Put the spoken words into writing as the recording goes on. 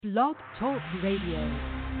Blog Talk Radio.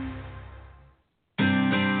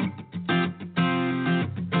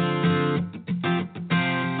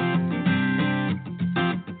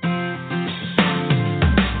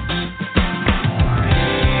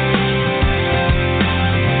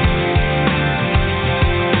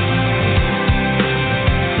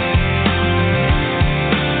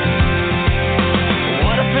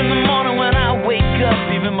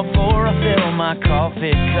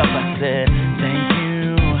 Coffee cup, I said,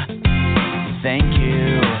 thank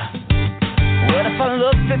you. What if I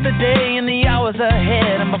looked at the day and the hours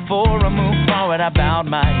ahead, and before I moved forward, I bowed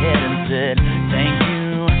my head and said, thank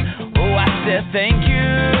you. Oh, I said, thank you.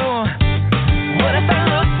 What if I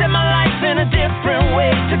looked at my life in a different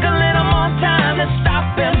way, took a little more time to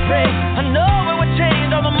stop and pray? I know it would change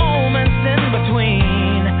all the moments in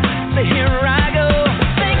between. So here I go.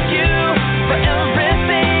 Thank you for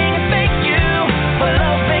everything. For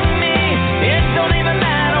loving me, it don't even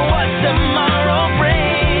matter what tomorrow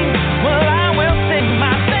brings. Well, I will sing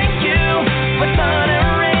my thank you for sun and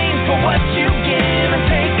rain, for what you give and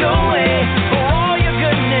take away, for all your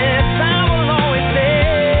goodness. I will always say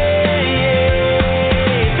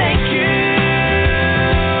thank you.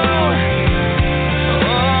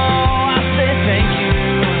 Oh, I say thank you.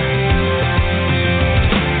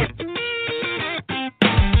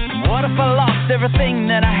 What if I lost everything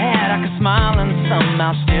that I had? I could smile and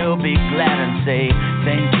somehow still be glad and say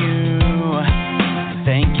thank you,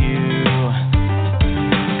 thank you.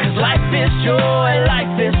 'Cause life is joy,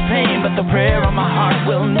 life is pain, but the prayer on my heart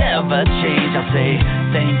will never change. I say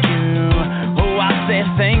thank you, oh, I say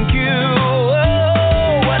thank you.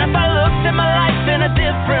 Oh, what if I looked at my life in a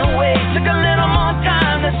different way, took a little more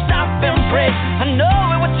time to stop and pray? I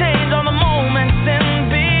know it would change all the moments in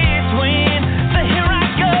between. So here I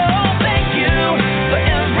go. Thank you for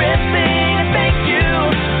everything. Thank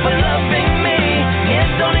you for loving me. It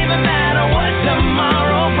don't even matter what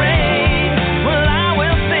tomorrow brings. Well, I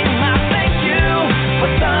will sing my thank you for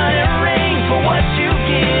sun and rain, for what you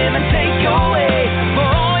give and take away, for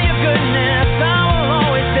all your goodness. I will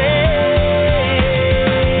always say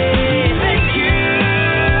thank you.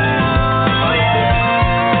 Oh, yeah.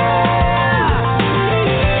 I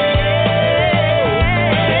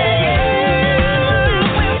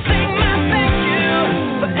will sing my thank you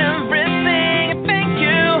for everything. Thank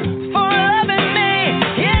you for loving me.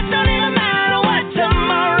 It don't even matter what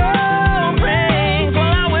tomorrow brings. Well,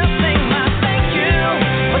 I will sing my thank you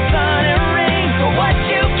for sun and rain, for what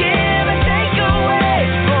you give and take away,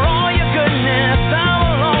 for all your goodness. I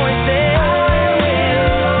will always say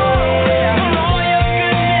for all your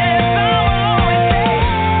goodness. I will always say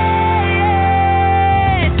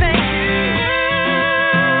thank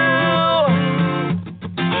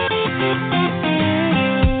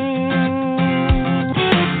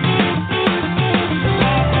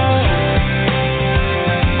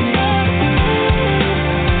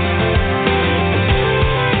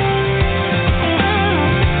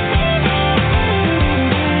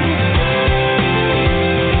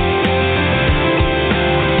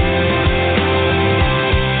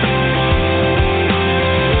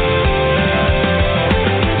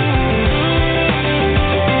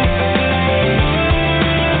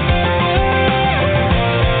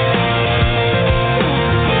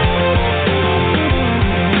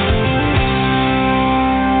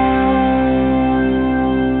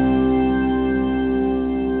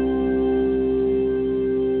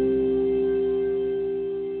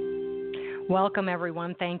Welcome,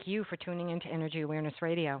 everyone. Thank you for tuning into Energy Awareness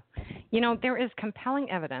Radio. You know, there is compelling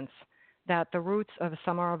evidence that the roots of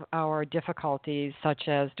some of our difficulties, such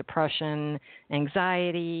as depression,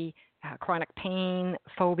 anxiety, chronic pain,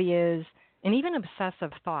 phobias, and even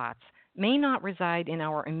obsessive thoughts, may not reside in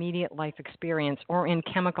our immediate life experience or in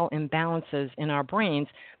chemical imbalances in our brains,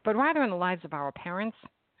 but rather in the lives of our parents,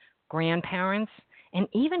 grandparents, and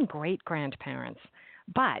even great-grandparents.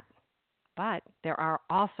 But there are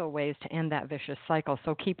also ways to end that vicious cycle,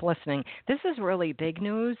 so keep listening. This is really big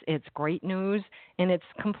news, it's great news, and it's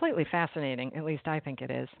completely fascinating, at least I think it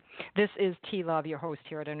is. This is T. Love, your host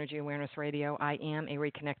here at Energy Awareness Radio. I am a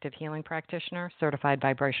reconnective healing practitioner, certified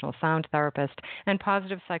vibrational sound therapist, and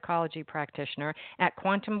positive psychology practitioner at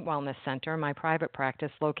Quantum Wellness Center, my private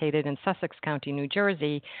practice located in Sussex County, New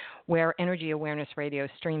Jersey, where Energy Awareness Radio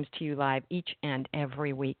streams to you live each and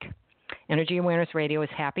every week. Energy Awareness Radio is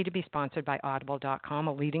happy to be sponsored by Audible.com,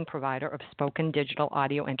 a leading provider of spoken digital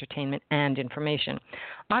audio entertainment and information.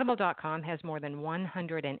 Audible.com has more than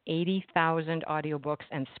 180,000 audiobooks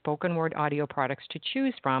and spoken word audio products to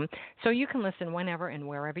choose from, so you can listen whenever and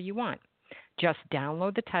wherever you want. Just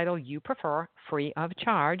download the title you prefer free of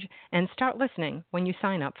charge and start listening when you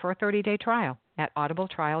sign up for a 30-day trial at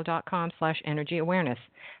audibletrial.com/energyawareness.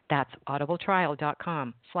 That's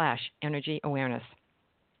audibletrial.com/energyawareness.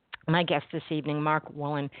 My guest this evening, Mark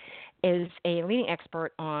Woolen, is a leading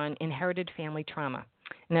expert on inherited family trauma.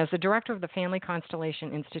 And as the director of the Family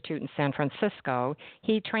Constellation Institute in San Francisco,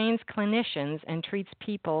 he trains clinicians and treats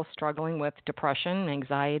people struggling with depression,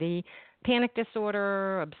 anxiety, panic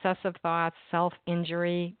disorder, obsessive thoughts,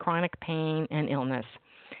 self-injury, chronic pain, and illness.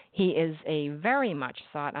 He is a very much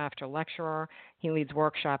sought-after lecturer. He leads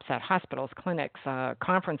workshops at hospitals, clinics,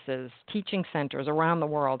 conferences, teaching centers around the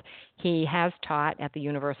world. He has taught at the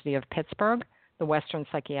University of Pittsburgh, the Western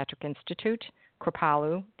Psychiatric Institute,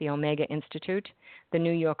 Kripalu, the Omega Institute, the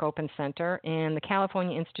New York Open Center, and the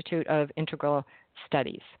California Institute of Integral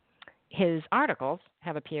Studies. His articles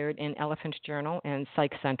have appeared in Elephant Journal and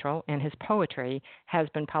Psych Central, and his poetry has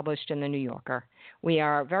been published in The New Yorker. We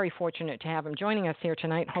are very fortunate to have him joining us here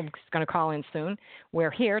tonight. Hope he's going to call in soon.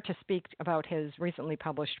 We're here to speak about his recently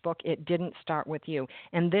published book, It Didn't Start With You.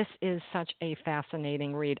 And this is such a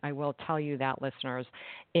fascinating read, I will tell you that, listeners.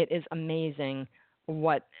 It is amazing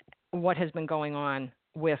what has been going on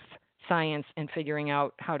with science and figuring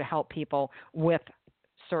out how to help people with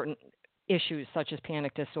certain issues such as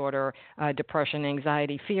panic disorder, depression,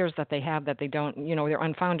 anxiety, fears that they have that they don't, they're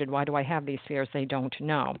unfounded. Why do I have these fears? They don't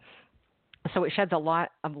know. So it sheds a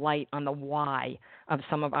lot of light on the why of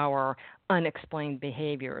some of our unexplained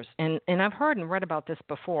behaviors. And I've heard and read about this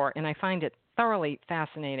before, and I find it thoroughly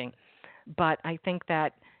fascinating. But I think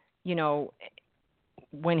that,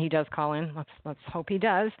 when he does call in, let's hope he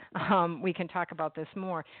does, we can talk about this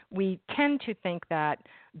more. We tend to think that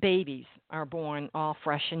babies are born all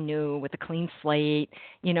fresh and new with a clean slate,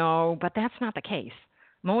 but that's not the case.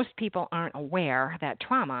 Most people aren't aware that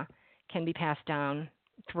trauma can be passed down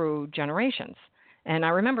through generations. And I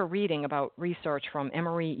remember reading about research from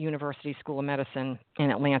Emory University School of Medicine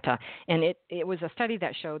in Atlanta, and it was a study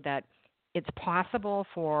that showed that it's possible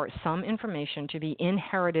for some information to be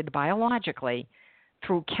inherited biologically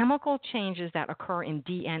through chemical changes that occur in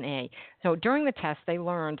DNA. So during the test, they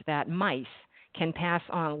learned that mice can pass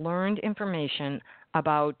on learned information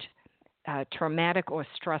about traumatic or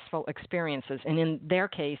stressful experiences. And in their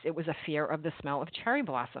case, it was a fear of the smell of cherry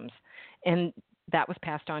blossoms. And that was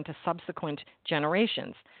passed on to subsequent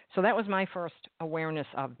generations. So that was my first awareness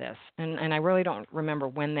of this. And I really don't remember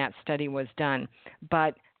when that study was done.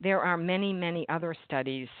 But there are many, many other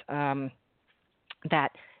studies that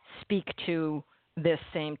speak to this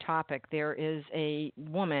same topic. There is a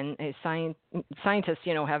woman, scientists,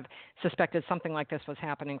 have suspected something like this was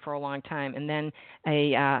happening for a long time, and then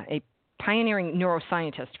a pioneering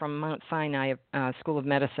neuroscientist from Mount Sinai School of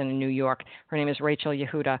Medicine in New York, her name is Rachel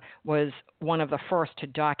Yehuda, was one of the first to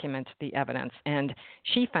document the evidence, and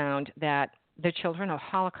she found that the children of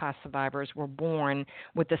Holocaust survivors were born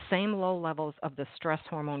with the same low levels of the stress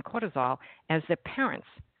hormone cortisol as their parents.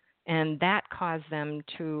 And that caused them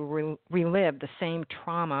to relive the same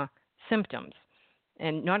trauma symptoms.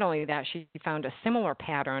 And not only that, she found a similar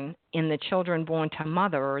pattern in the children born to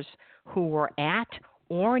mothers who were at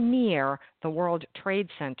or near the World Trade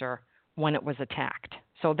Center when it was attacked.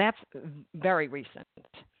 So that's very recent.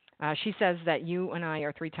 She says that you and I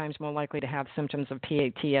are 3 times more likely to have symptoms of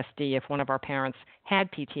PTSD if one of our parents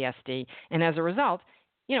had PTSD. And as a result,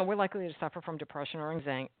 we're likely to suffer from depression or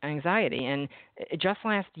anxiety. And just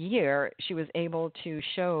last year, she was able to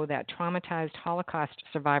show that traumatized Holocaust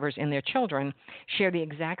survivors and their children share the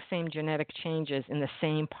exact same genetic changes in the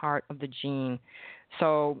same part of the gene.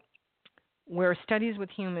 So where studies with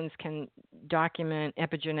humans can document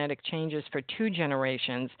epigenetic changes for 2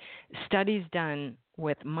 generations, studies done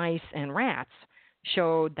with mice and rats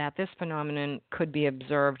showed that this phenomenon could be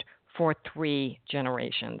observed for 3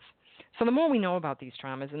 generations. So the more we know about these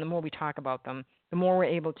traumas and the more we talk about them, the more we're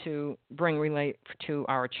able to bring relief to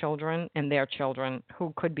our children and their children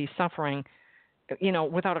who could be suffering,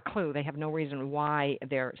 without a clue. They have no reason why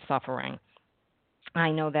they're suffering.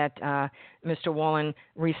 I know that Mr. Woolen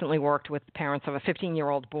recently worked with parents of a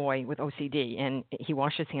 15-year-old boy with OCD, and he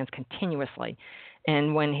washed his hands continuously.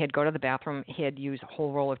 And when he'd go to the bathroom, he'd use a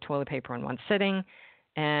whole roll of toilet paper in one sitting.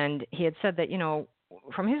 And he had said that,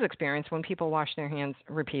 from his experience, when people wash their hands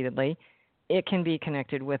repeatedly, it can be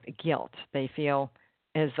connected with guilt. They feel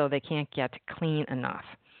as though they can't get clean enough.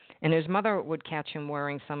 And his mother would catch him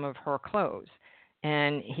wearing some of her clothes.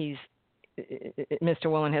 And Mr.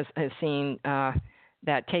 Woolen has seen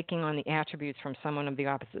that taking on the attributes from someone of the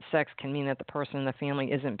opposite sex can mean that the person in the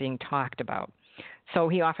family isn't being talked about. So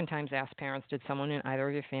he oftentimes asked parents, did someone in either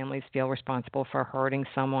of your families feel responsible for hurting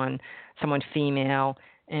someone female?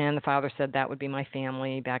 And the father said that would be my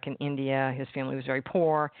family. Back in India, his family was very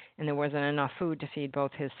poor, and there wasn't enough food to feed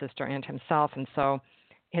both his sister and himself. And so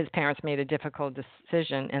his parents made a difficult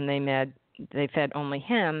decision, and they fed only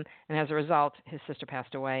him. And as a result, his sister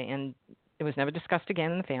passed away, and it was never discussed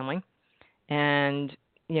again in the family. And,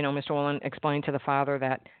 Mr. Woolen explained to the father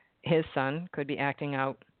that his son could be acting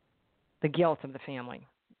out the guilt of the family,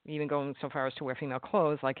 even going so far as to wear female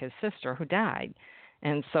clothes like his sister who died.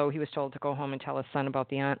 And so he was told to go home and tell his son about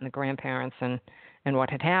the aunt and the grandparents and what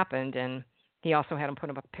had happened. And he also had him put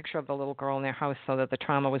up a picture of the little girl in their house so that the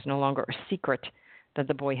trauma was no longer a secret that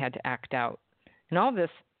the boy had to act out. And all this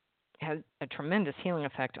had a tremendous healing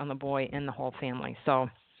effect on the boy and the whole family. So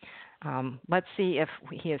let's see if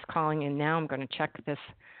he is calling in now. I'm going to check this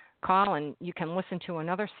call, and you can listen to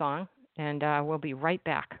another song, and we'll be right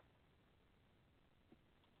back.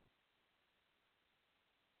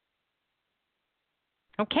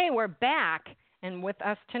 Okay, we're back, and with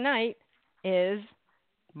us tonight is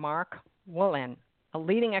Mark Woolen, a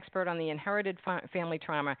leading expert on the inherited family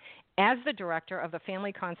trauma. As the director of the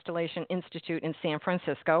Family Constellation Institute in San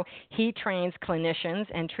Francisco, he trains clinicians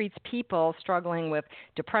and treats people struggling with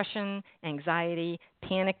depression, anxiety,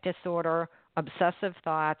 panic disorder, obsessive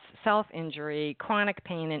thoughts, self-injury, chronic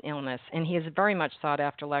pain, and illness. And he is a very much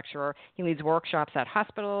sought-after lecturer. He leads workshops at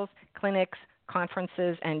hospitals, clinics,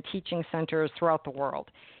 conferences, and teaching centers throughout the world.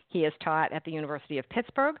 He has taught at the University of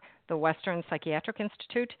Pittsburgh, the Western Psychiatric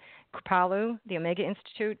Institute, Kripalu, the Omega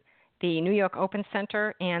Institute, the New York Open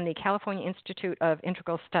Center, and the California Institute of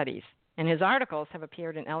Integral Studies. And his articles have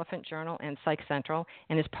appeared in Elephant Journal and Psych Central,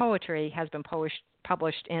 and his poetry has been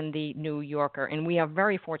published in the New Yorker. And we are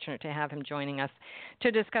very fortunate to have him joining us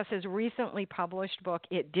to discuss his recently published book,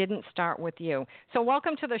 It Didn't Start With You. So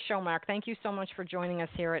welcome to the show, Mark. Thank you so much for joining us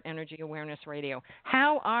here at Energy Awareness Radio.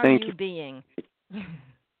 How are you being?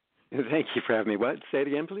 Thank you for having me. What? Say it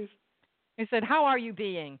again, please. I said, how are you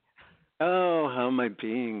being? Oh, how am I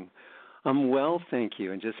being? I'm well, thank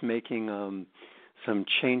you, and just making some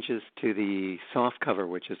changes to the soft cover,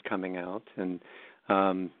 which is coming out, and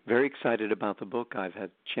very excited about the book. I've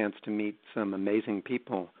had a chance to meet some amazing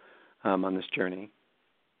people on this journey.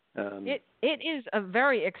 It is a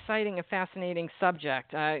very exciting and fascinating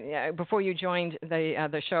subject. Before you joined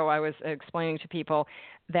the show, I was explaining to people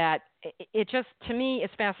that it just, to me,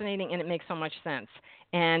 is fascinating and it makes so much sense.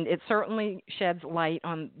 And it certainly sheds light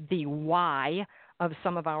on the why of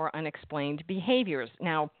some of our unexplained behaviors.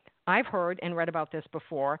 Now, I've heard and read about this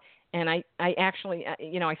before, and I actually,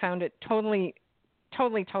 I found it totally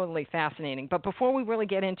fascinating. But before we really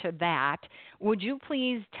get into that, would you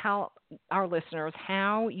please tell our listeners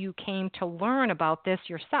how you came to learn about this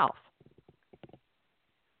yourself?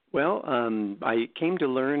 Well, I came to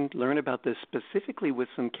learn about this specifically with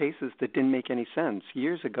some cases that didn't make any sense.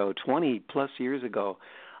 Years ago, 20-plus years ago,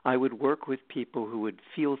 I would work with people who would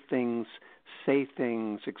feel things, say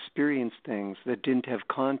things, experience things that didn't have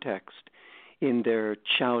context in their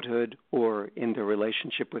childhood or in their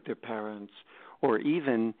relationship with their parents or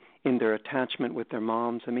even in their attachment with their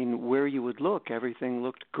moms. I mean, where you would look, everything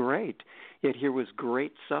looked great. Yet here was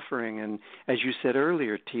great suffering. And as you said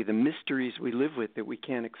earlier, T, the mysteries we live with that we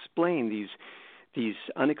can't explain, these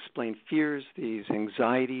unexplained fears, these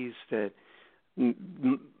anxieties that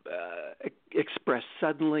express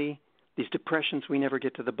suddenly, these depressions we never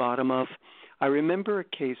get to the bottom of. I remember a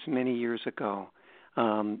case many years ago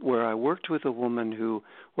where I worked with a woman who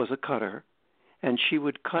was a cutter, and she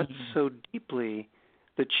would cut so deeply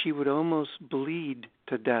that she would almost bleed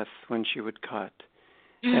to death when she would cut.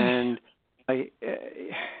 And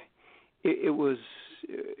it was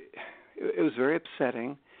very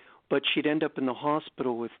upsetting, but she'd end up in the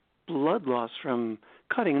hospital with blood loss from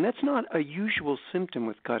cutting, and that's not a usual symptom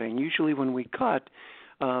with cutting. Usually when we cut,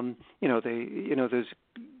 there's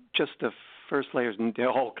just the first layers, and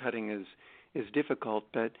all cutting is difficult,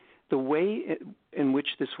 but the way in which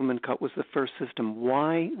this woman cut was the first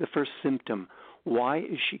symptom. Why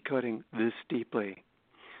is she cutting this deeply?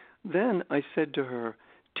 Then I said to her,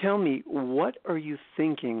 tell me, what are you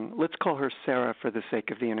thinking? Let's call her Sarah for the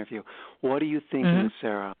sake of the interview. What are you thinking,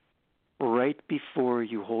 Sarah, right before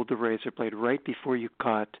you hold the razor blade, right before you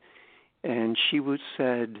cut? And she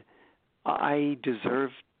said, I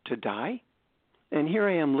deserve to die? And here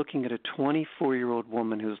I am looking at a 24-year-old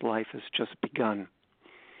woman whose life has just begun.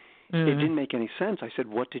 It didn't make any sense. I said,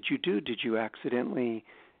 what did you do? Did you accidentally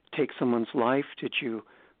take someone's life? Did you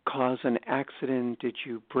cause an accident? Did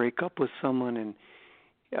you break up with someone and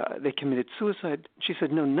they committed suicide? She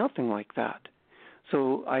said, no, nothing like that.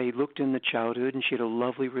 So I looked in the childhood, and she had a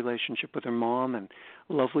lovely relationship with her mom and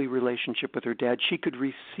a lovely relationship with her dad. She could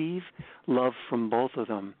receive love from both of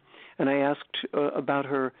them. And I asked about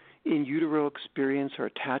her in utero experience. Her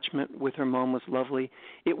attachment with her mom was lovely.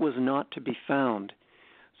 It was not to be found.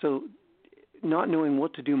 So not knowing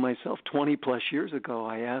what to do myself 20-plus years ago,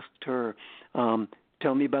 I asked her,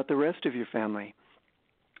 tell me about the rest of your family.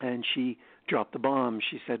 And she dropped the bomb.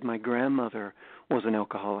 She said my grandmother was an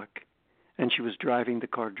alcoholic, and she was driving the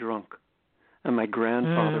car drunk. And my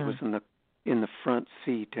grandfather was in the front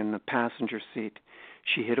seat, in the passenger seat.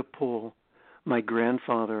 She hit a pole. My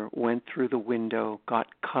grandfather went through the window, got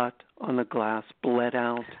cut on the glass, bled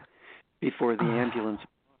out before the ambulance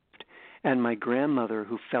arrived. And my grandmother,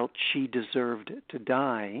 who felt she deserved to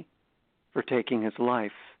die for taking his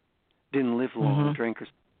life, didn't live long, drank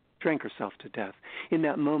herself to death. In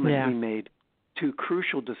that moment, we made two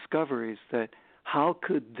crucial discoveries: that how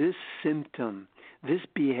could this symptom, this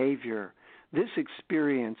behavior, this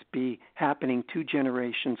experience be happening 2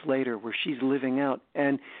 generations later where she's living out?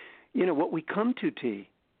 And, you know, what we come to, T,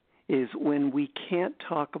 is when we can't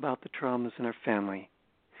talk about the traumas in our family,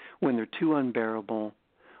 when they're too unbearable,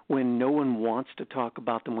 when no one wants to talk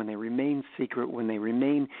about them, when they remain secret, when they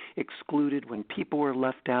remain excluded, when people are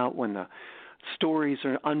left out, when the stories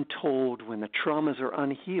are untold, when the traumas are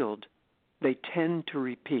unhealed, they tend to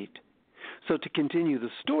repeat. So to continue the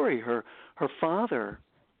story, her father,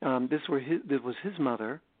 this was his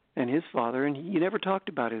mother and his father, and you never talked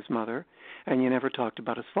about his mother, and you never talked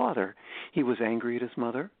about his father. He was angry at his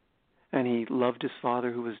mother, and he loved his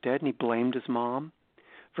father who was dead, and he blamed his mom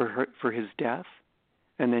for his death.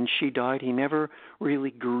 And then she died. He never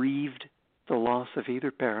really grieved the loss of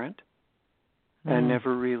either parent, and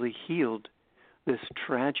never really healed this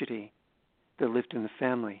tragedy that lived in the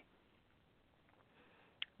family.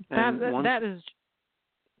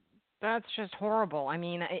 That's just horrible. I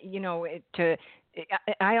mean,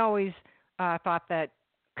 I always thought that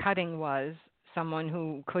cutting was someone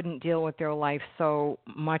who couldn't deal with their life so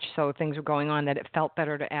much, so things were going on that it felt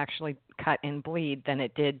better to actually cut and bleed than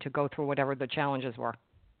it did to go through whatever the challenges were.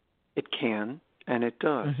 It can, and it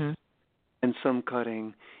does. And some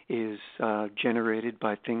cutting is generated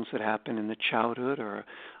by things that happen in the childhood, or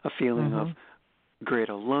a feeling of great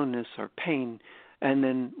aloneness or pain. And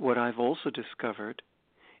then what I've also discovered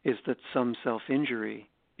is that some self-injury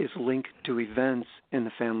is linked to events in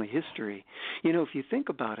the family history. You know, if you think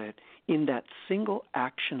about it, in that single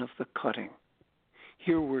action of the cutting,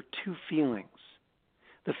 here were 2 feelings.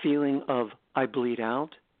 The feeling of I bleed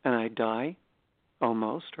out and I die,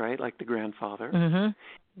 almost, right, like the grandfather.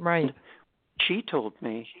 Right. And she told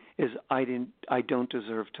me is I don't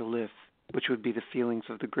deserve to live, which would be the feelings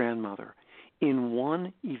of the grandmother. In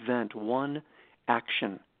one event, one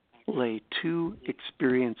action, lay 2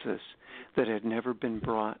 experiences that had never been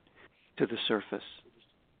brought to the surface.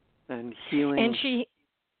 And healing.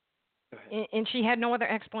 And she had no other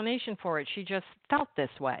explanation for it. She just felt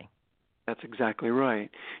this way. That's exactly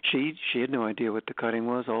right. She had no idea what the cutting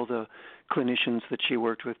was. All the clinicians that she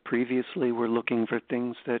worked with previously were looking for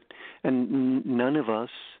things that none of us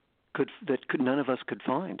could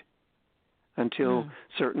find until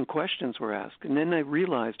certain questions were asked. And then I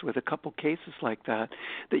realized with a couple cases like that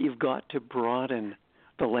you've got to broaden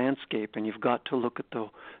the landscape, and you've got to look at the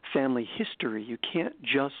family history. You can't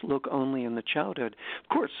just look only in the childhood. Of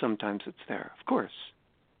course, sometimes it's there, of course,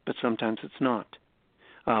 but sometimes it's not.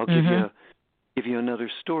 I'll give you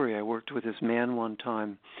another story. I worked with this man one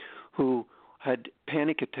time who had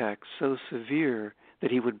panic attacks so severe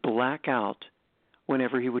that he would black out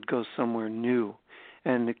whenever he would go somewhere new.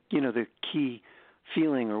 And the key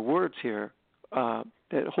feeling or words here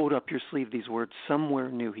that hold up your sleeve, these words, somewhere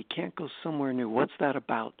new. He can't go somewhere new. What's that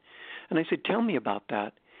about? And I said, tell me about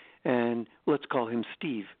that. And let's call him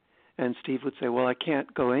Steve. And Steve would say, well, I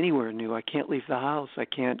can't go anywhere new. I can't leave the house. I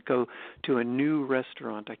can't go to a new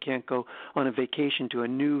restaurant. I can't go on a vacation to a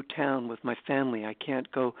new town with my family. I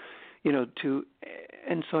can't go, to...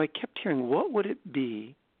 And so I kept hearing, what would it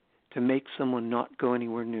be to make someone not go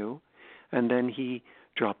anywhere new? And then he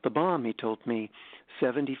dropped the bomb. He told me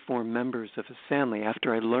 74 members of his family,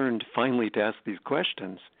 after I learned finally to ask these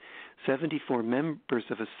questions, 74 members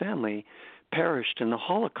of his family perished in the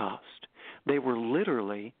Holocaust. They were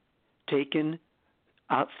literally taken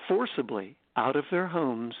out forcibly out of their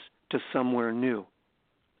homes to somewhere new,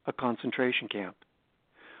 a concentration camp,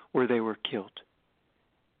 where they were killed.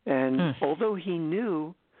 And although he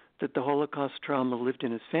knew that the Holocaust trauma lived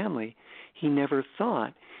in his family, he never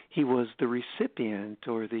thought he was the recipient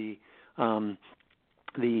or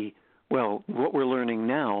what we're learning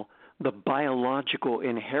now, the biological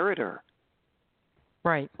inheritor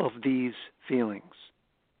Right. of these feelings.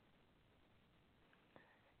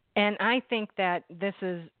 And I think that this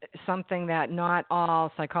is something that not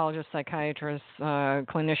all psychologists, psychiatrists,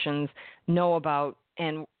 clinicians know about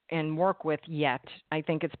and work with yet. I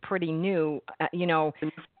think it's pretty new.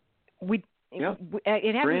 We Yeah,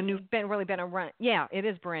 it brand new. hasn't really been around. Yeah, it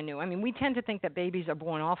is brand new. I mean, we tend to think that babies are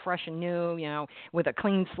born all fresh and new, with a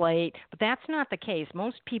clean slate, but that's not the case.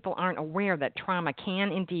 Most people aren't aware that trauma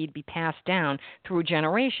can indeed be passed down through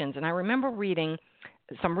generations. And I remember reading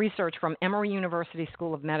some research from Emory University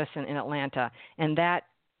School of Medicine in Atlanta, and that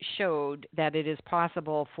showed that it is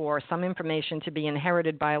possible for some information to be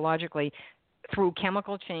inherited biologically through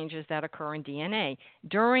chemical changes that occur in DNA.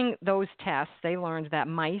 During those tests, they learned that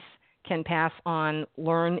mice can pass on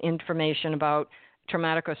learned information about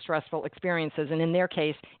traumatic or stressful experiences, and in their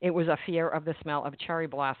case, it was a fear of the smell of cherry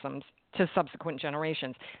blossoms to subsequent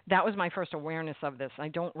generations. That was my first awareness of this. I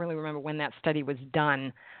don't really remember when that study was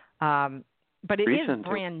done, but it is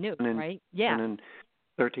brand new, right? Yeah. And in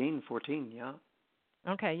 13, 14, yeah.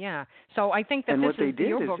 Okay, yeah. So I think that and this what they is did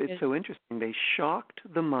your is book it's so interesting. They shocked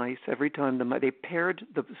the mice every time they paired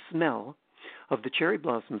the smell of the cherry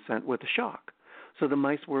blossom scent with a shock. So the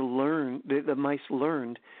mice the mice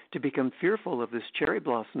learned to become fearful of this cherry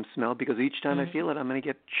blossom smell because each time I feel it, I'm going to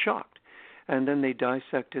get shocked. And then they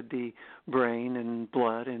dissected the brain and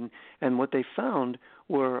blood, and what they found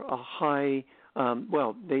were a high.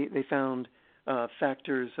 They found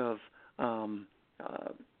factors of, I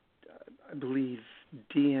believe,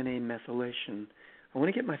 DNA methylation. I want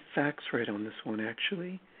to get my facts right on this one,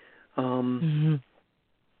 actually.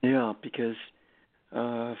 Yeah, because,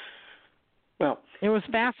 it was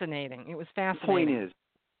fascinating.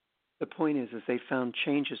 The point is they found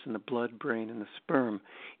changes in the blood, brain, and the sperm.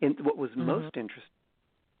 And what was most interesting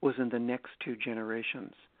was in the next two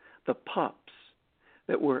generations. The pups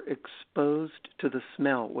that were exposed to the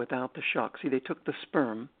smell without the shock. See, they took the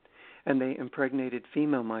sperm and they impregnated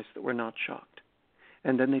female mice that were not shocked.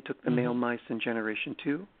 And then they took the male mice in generation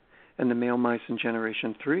 2 and the male mice in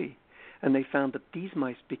generation 3. And they found that these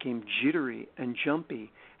mice became jittery and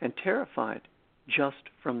jumpy and terrified just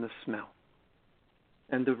from the smell.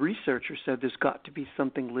 And the researcher said there's got to be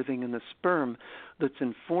something living in the sperm that's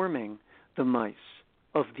informing the mice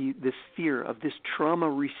of this fear, of this trauma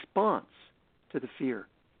response to the fear.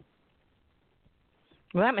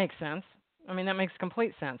 Well, that makes sense. I mean, that makes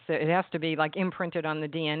complete sense. It has to be like imprinted on the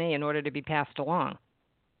DNA in order to be passed along.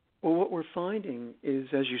 Well, what we're finding is,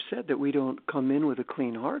 as you said, that we don't come in with a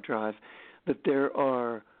clean hard drive, that there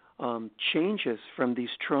are changes from these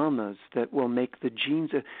traumas that will make the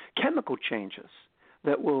genes, chemical changes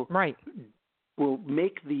that will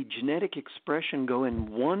make the genetic expression go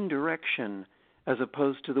in one direction as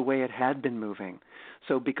opposed to the way it had been moving.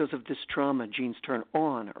 So because of this trauma, genes turn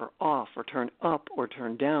on or off or turn up or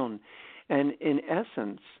turn down. And in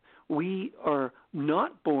essence, we are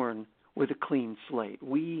not born with a clean slate.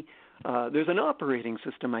 There's an operating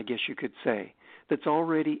system, I guess you could say, that's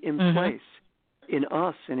already in place in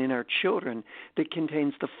us and in our children that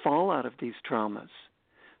contains the fallout of these traumas.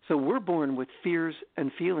 So we're born with fears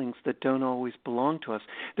and feelings that don't always belong to us.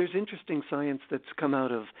 There's interesting science that's come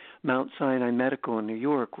out of Mount Sinai Medical in New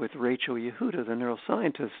York with Rachel Yehuda, the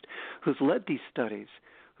neuroscientist, who's led these studies,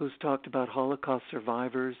 who's talked about Holocaust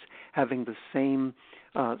survivors having the same,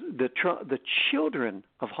 the children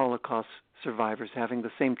of Holocaust survivors having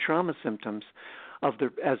the same trauma symptoms as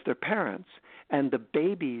their parents, and the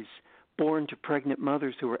babies born to pregnant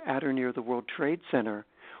mothers who were at or near the World Trade Center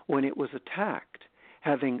when it was attacked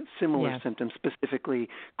having similar symptoms, specifically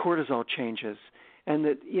cortisol changes. And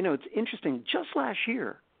that, it's interesting, just last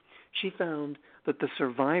year, she found that the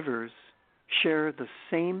survivors share the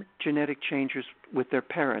same genetic changes with their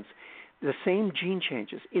parents, the same gene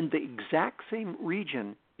changes in the exact same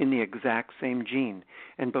region, in the exact same gene,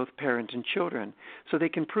 in both parent and children. So they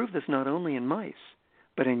can prove this not only in mice,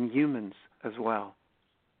 but in humans as well.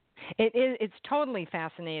 It's totally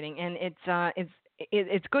fascinating, and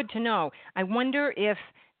it's good to know. I wonder if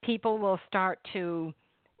people will start to,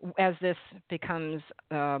 as this becomes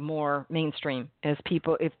more mainstream, if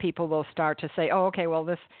people will start to say, oh, okay, well,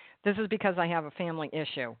 this is because I have a family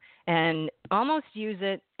issue, and almost use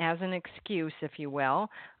it as an excuse, if you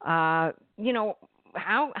will. How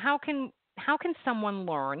can someone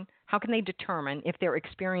learn? How can they determine if they're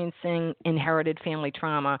experiencing inherited family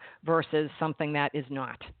trauma versus something that is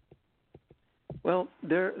not? Well,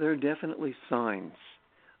 there are definitely signs.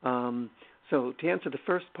 So to answer the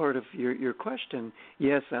first part of your question,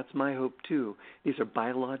 yes, that's my hope too. These are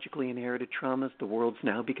biologically inherited traumas. The world's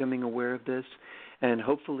now becoming aware of this, and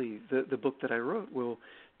hopefully the book that I wrote will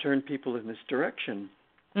turn people in this direction.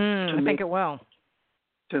 I think it will.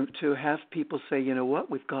 to have people say, you know what,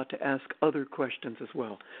 we've got to ask other questions as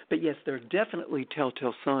well. But yes, there are definitely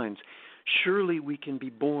telltale signs. Surely we can be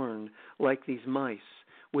born like these mice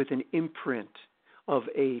with an imprint of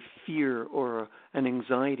a fear or an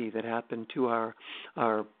anxiety that happened to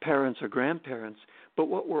our parents or grandparents. But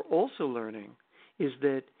what we're also learning is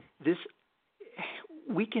that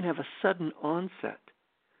we can have a sudden onset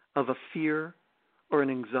of a fear or an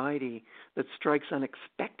anxiety that strikes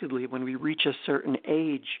unexpectedly when we reach a certain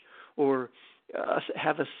age or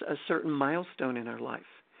have a certain milestone in our life.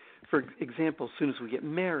 For example, as soon as we get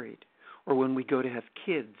married, or when we go to have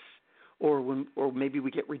kids, or maybe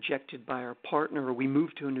we get rejected by our partner, or we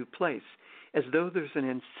move to a new place, as though there's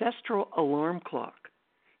an ancestral alarm clock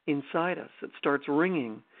inside us that starts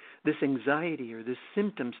ringing. This anxiety or this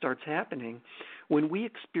symptom starts happening when we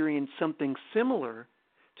experience something similar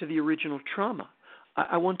to the original trauma.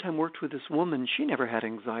 I one time worked with this woman. She never had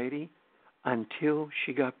anxiety until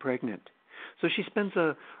she got pregnant. So she spends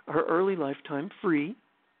her early lifetime free,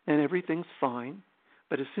 and everything's fine.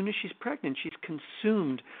 But as soon as she's pregnant, she's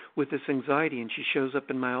consumed with this anxiety, and she shows up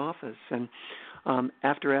in my office. And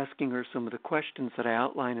after asking her some of the questions that I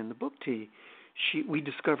outline in the book to you, we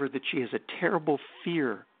discovered that she has a terrible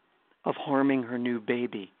fear of harming her new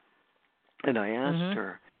baby. And I asked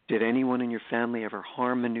her, did anyone in your family ever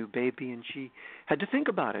harm a new baby? And she had to think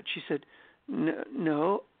about it. She said,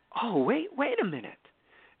 no. Oh, wait a minute.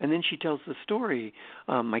 And then she tells the story.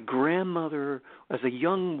 My grandmother, as a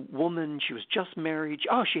young woman, she was just married.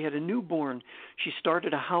 Oh, she had a newborn. She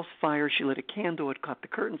started a house fire. She lit a candle. It caught the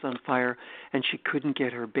curtains on fire, and she couldn't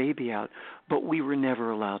get her baby out. But we were never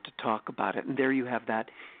allowed to talk about it. And there you have that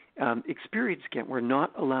experience again. We're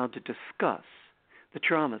not allowed to discuss the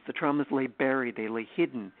traumas. The traumas lay buried. They lay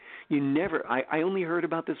hidden. I only heard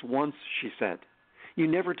about this once, she said. You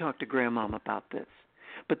never talked to Grandmom about this.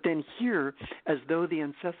 But then here, as though the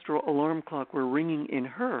ancestral alarm clock were ringing in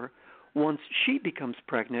her, once she becomes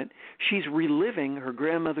pregnant, she's reliving her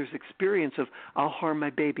grandmother's experience of, I'll harm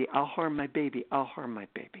my baby, I'll harm my baby, I'll harm my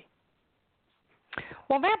baby.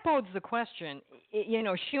 Well, that bodes the question.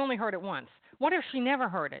 She only heard it once. What if she never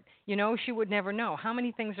heard it? She would never know. How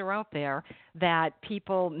many things are out there that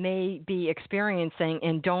people may be experiencing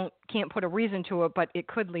and can't put a reason to it, but it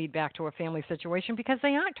could lead back to a family situation because they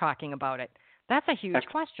aren't talking about it? That's a huge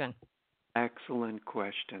question. Excellent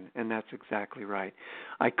question, and that's exactly right.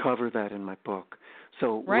 I cover that in my book.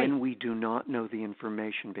 So right. When we do not know the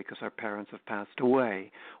information because our parents have passed away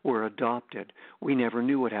or adopted, we never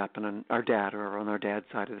knew what happened on our dad or on our dad's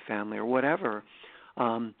side of the family or whatever,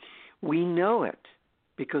 we know it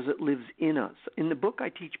because it lives in us. In the book, I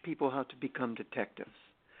teach people how to become detectives,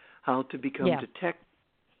 how to become detectives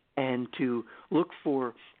and to look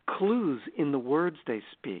for clues in the words they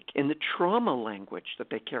speak, in the trauma language that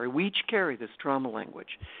they carry. We each carry this trauma language.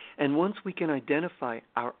 And once we can identify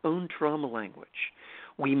our own trauma language,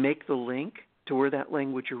 we make the link to where that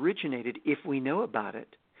language originated if we know about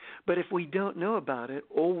it. But if we don't know about it,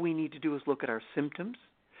 all we need to do is look at our symptoms,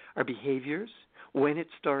 our behaviors, when it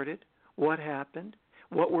started, what happened,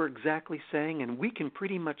 what we're exactly saying, and we can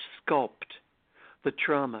pretty much sculpt the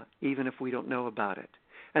trauma even if we don't know about it.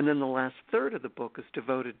 And then the last third of the book is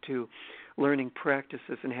devoted to learning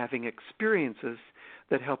practices and having experiences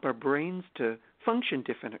that help our brains to function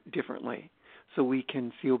differently so we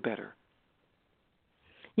can feel better.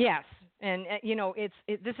 Yes. And,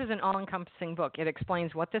 this is an all-encompassing book. It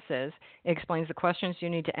explains what this is. It explains the questions you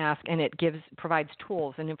need to ask, and it provides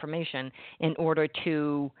tools and information in order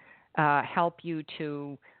to help you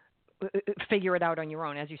to figure it out on your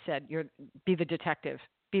own. As you said, be the detective.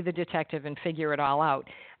 Be the detective and figure it all out.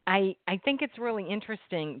 I think it's really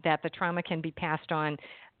interesting that the trauma can be passed on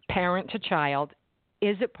parent to child.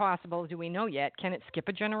 Is it possible? Do we know yet? Can it skip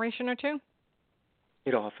a generation or two?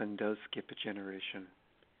 It often does skip a generation.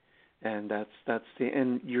 And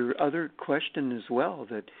and your other question as well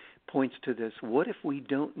that points to this, what if we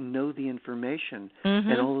don't know the information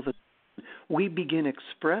and all of a sudden we begin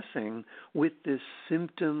expressing with this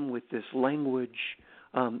symptom, with this language?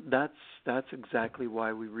 That's exactly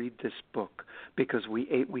why we read this book, because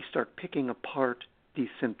we start picking apart these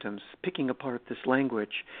symptoms, picking apart this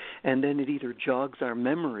language, and then it either jogs our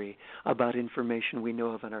memory about information we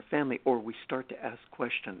know of in our family, or we start to ask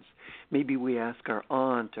questions. Maybe we ask our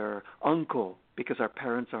aunt or uncle because our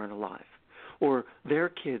parents aren't alive, or their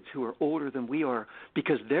kids who are older than we are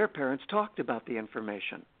because their parents talked about the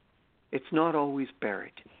information. It's not always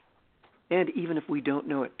buried. And even if we don't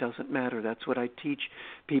know, it doesn't matter. That's what I teach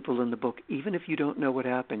people in the book. Even if you don't know what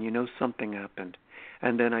happened, you know something happened.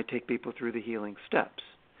 And then I take people through the healing steps.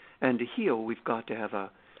 And to heal, we've got to have a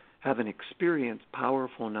have an experience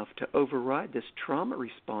powerful enough to override this trauma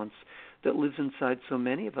response that lives inside so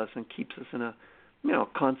many of us and keeps us in a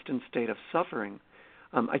constant state of suffering.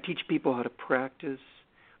 I teach people how to practice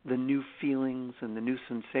the new feelings and the new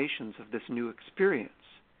sensations of this new experience.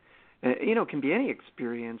 It can be any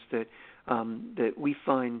experience that we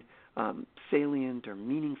find salient or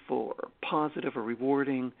meaningful or positive or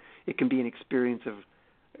rewarding. It can be an experience of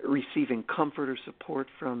receiving comfort or support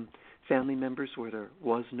from family members where there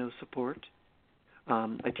was no support.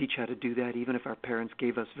 I teach how to do that even if our parents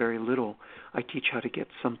gave us very little. I teach how to get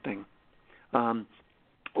something.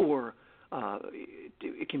 Or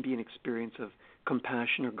it can be an experience of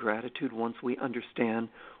compassion or gratitude once we understand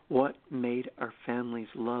what made our family's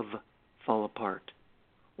love fall apart.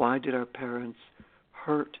 Why did our parents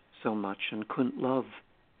hurt so much and couldn't love?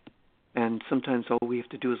 And sometimes all we have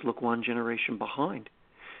to do is look one generation behind,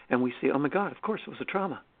 and we see, oh my God, of course it was a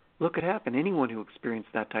trauma. Look, it happened. Anyone who experienced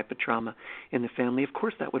that type of trauma in the family, of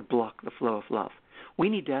course that would block the flow of love. We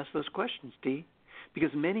need to ask those questions, Dee,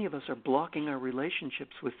 because many of us are blocking our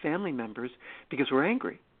relationships with family members because we're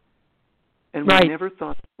angry. And we never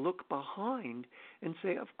thought to look behind and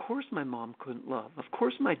say, of course my mom couldn't love. Of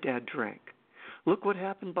course my dad drank. Look what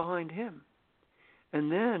happened behind him.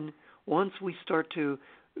 And then once we start to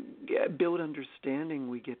build understanding,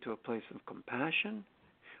 we get to a place of compassion.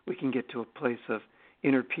 We can get to a place of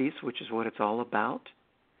inner peace, which is what it's all about,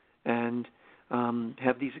 and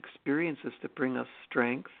have these experiences that bring us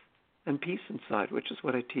strength and peace inside, which is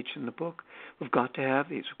what I teach in the book. We've got to have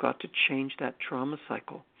these. We've got to change that trauma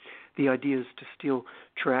cycle. The idea is to steal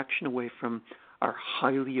traction away from our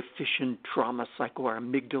highly efficient trauma cycle, our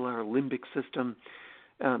amygdala, our limbic system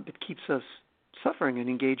that keeps us suffering, and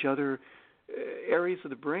engage other areas of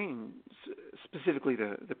the brain, specifically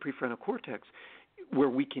the prefrontal cortex, where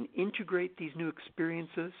we can integrate these new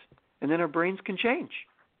experiences, and then our brains can change.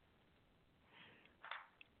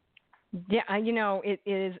 Yeah, it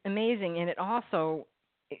is amazing. And it also,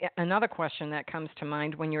 another question that comes to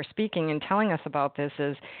mind when you're speaking and telling us about this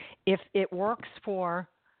is, if it works for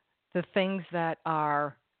the things that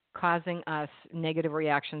are causing us negative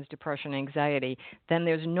reactions, depression, anxiety, then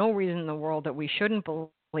there's no reason in the world that we shouldn't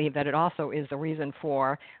believe that it also is the reason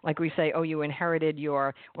for, like we say, oh, you inherited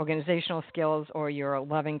your organizational skills or your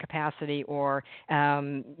loving capacity, or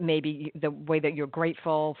maybe the way that you're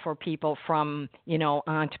grateful for people from,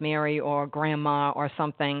 Aunt Mary or Grandma or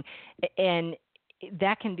something. And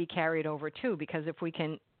that can be carried over too, because if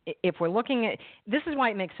we're looking at, this is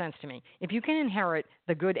why it makes sense to me. If you can inherit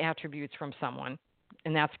the good attributes from someone,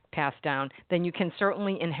 and that's passed down, then you can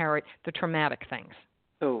certainly inherit the traumatic things.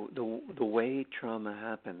 So the way trauma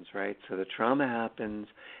happens, right? So the trauma happens,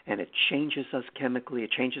 and it changes us chemically.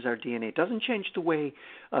 It changes our DNA. It doesn't change the way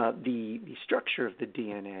the structure of the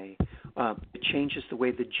DNA. It changes the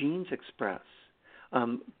way the genes express.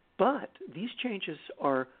 But these changes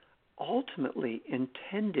are ultimately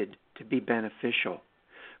intended to be beneficial.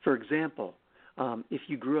 For example, if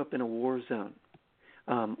you grew up in a war zone,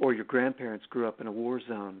 or your grandparents grew up in a war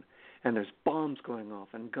zone, and there's bombs going off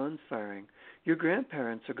and guns firing, your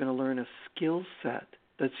grandparents are going to learn a skill set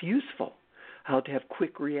that's useful, how to have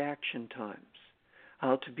quick reaction times,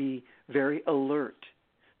 how to be very alert.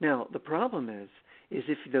 Now, the problem is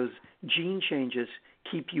if those gene changes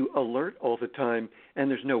keep you alert all the time and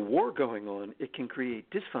there's no war going on, it can create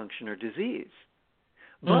dysfunction or disease.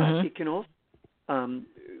 But it can also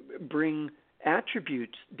bring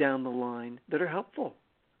attributes down the line that are helpful.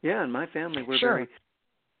 Yeah, in my family,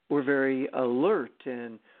 we're very alert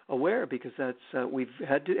and aware because that's we've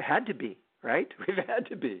had to be, right? We've had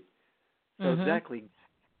to be. So exactly,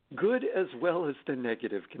 good as well as the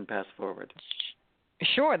negative can pass forward.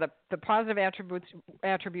 Sure, the positive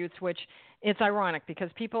attributes, which it's ironic because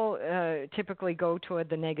people typically go toward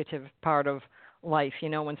the negative part of life.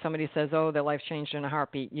 When somebody says, oh, their life changed in a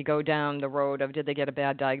heartbeat, you go down the road of, did they get a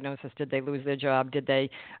bad diagnosis? Did they lose their job? Did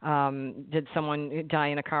someone die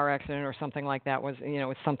in a car accident or something like that?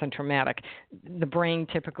 It's something traumatic. The brain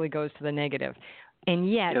typically goes to the negative.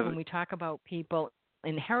 And yet, when we talk about people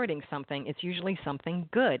inheriting something, it's usually something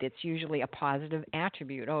good. It's usually a positive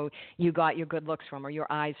attribute. Oh, you got your good looks from, or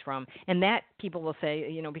your eyes from. And that people will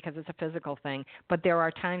say, because it's a physical thing. But there are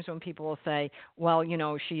times when people will say, well,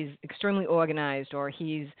 she's extremely organized, or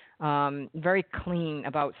he's very clean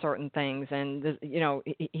about certain things, and,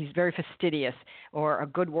 he's very fastidious, or a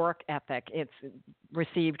good work ethic. It's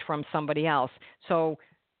received from somebody else. So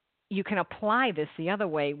you can apply this the other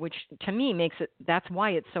way, which to me that's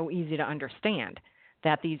why it's so easy to understand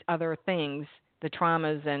that these other things, the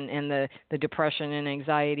traumas and the depression and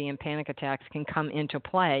anxiety and panic attacks can come into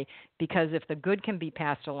play, because if the good can be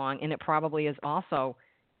passed along, and it probably is also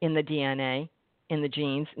in the DNA, in the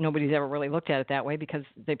genes. Nobody's ever really looked at it that way because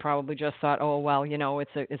they probably just thought, oh, well,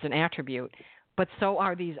 it's an attribute. But so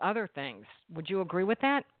are these other things. Would you agree with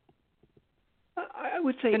that? I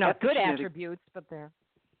would say they're not good attributes, but they're...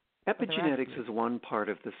 Epigenetics is one part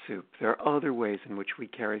of the soup. There are other ways in which we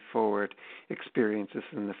carry forward experiences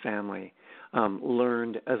in the family,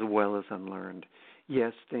 learned as well as unlearned.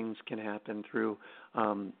 Yes, things can happen through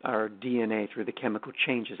our DNA, through the chemical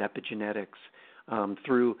changes, epigenetics,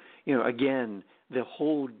 through, again, the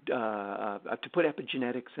whole, to put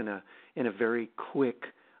epigenetics in a very quick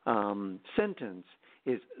sentence,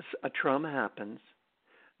 is a trauma happens.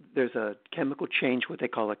 There's a chemical change, what they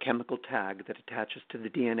call a chemical tag, that attaches to the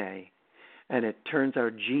DNA, and it turns our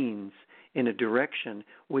genes in a direction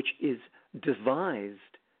which is devised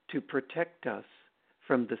to protect us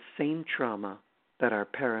from the same trauma that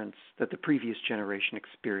that the previous generation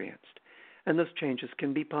experienced. And those changes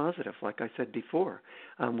can be positive, like I said before.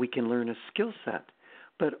 We can learn a skill set,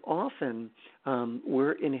 but often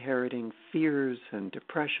we're inheriting fears and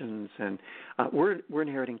depressions, and we're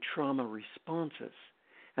inheriting trauma responses.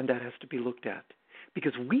 And that has to be looked at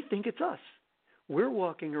because we think it's us. We're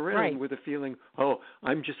walking around with a feeling, oh,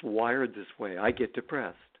 I'm just wired this way. I get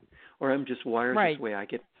depressed. Or I'm just wired this way. I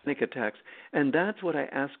get panic attacks. And that's what I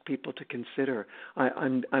ask people to consider.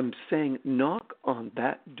 I'm saying knock on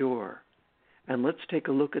that door and let's take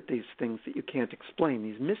a look at these things that you can't explain,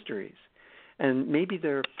 these mysteries. And maybe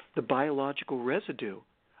they're the biological residue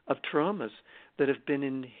of traumas that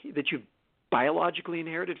that you've biologically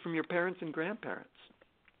inherited from your parents and grandparents.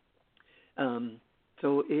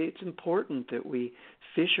 So it's important that we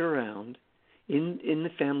fish around in the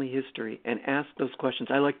family history and ask those questions.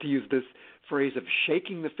 I like to use this phrase of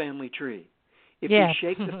shaking the family tree. If we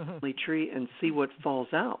shake the family tree and see what falls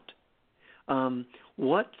out,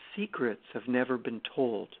 what secrets have never been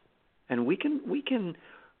told, and we can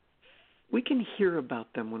hear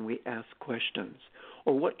about them when we ask questions,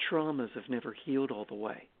 or what traumas have never healed all the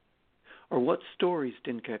way, or what stories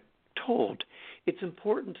didn't get told. It's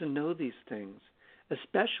important to know these things,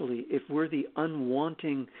 especially if we're the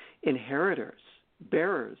unwanting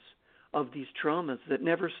bearers of these traumas that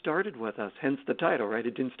never started with us, hence the title, right?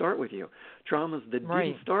 It didn't start with you. Traumas that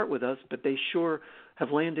didn't start with us, but they sure have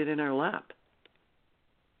landed in our lap.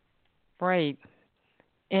 Right.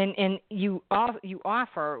 And you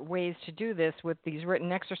offer ways to do this with these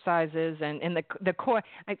written exercises and the core.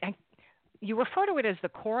 You refer to it as the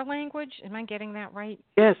core language. Am I getting that right?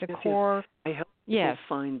 Yes. The core. Yes. I help people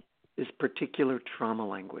find this particular trauma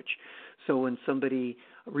language. So when somebody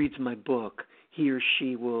reads my book, he or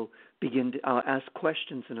she will begin to ask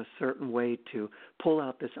questions in a certain way to pull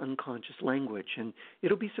out this unconscious language. And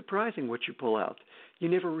it'll be surprising what you pull out. You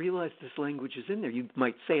never realize this language is in there. You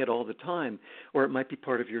might say it all the time, or it might be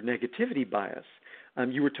part of your negativity bias.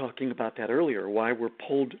 You were talking about that earlier, why we're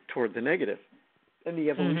pulled toward the negative. And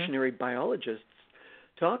the evolutionary biologists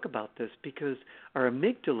talk about this because our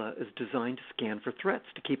amygdala is designed to scan for threats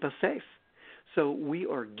to keep us safe. So we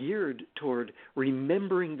are geared toward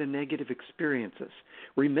remembering the negative experiences,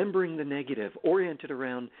 remembering the negative, oriented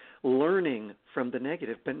around learning from the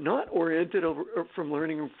negative, but not oriented from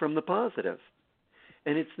learning from the positive.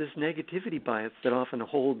 And it's this negativity bias that often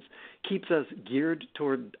keeps us geared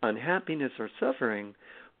toward unhappiness or suffering,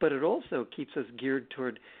 but it also keeps us geared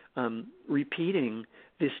toward repeating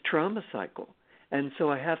this trauma cycle. And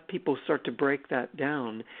so I have people start to break that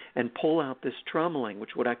down and pull out this trauma language,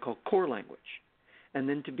 what I call core language, and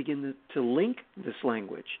then to begin to link this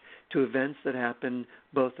language to events that happen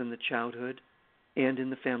both in the childhood and in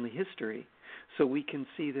the family history, so we can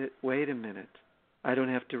see that, wait a minute, I don't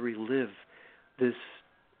have to relive this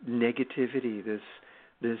negativity,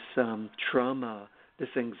 this trauma, this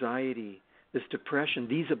anxiety, this depression,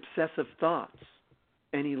 these obsessive thoughts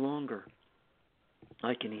any longer.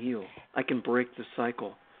 I can heal. I can break the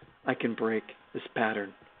cycle. I can break this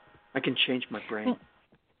pattern. I can change my brain.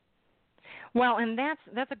 Well, and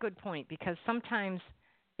that's a good point, because sometimes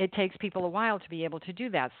it takes people a while to be able to do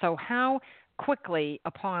that. So how quickly,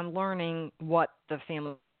 upon learning what the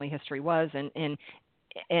family history was and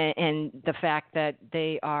the fact that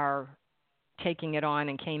they are taking it on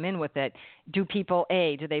and came in with it, do people,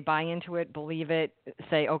 do they buy into it, believe it,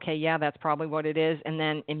 say, okay, yeah, that's probably what it is, and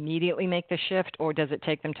then immediately make the shift, or does it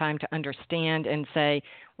take them time to understand and say,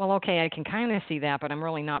 well, okay, I can kind of see that, but I'm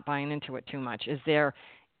really not buying into it too much? Is there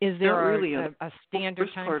a standard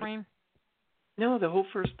time frame? No, the whole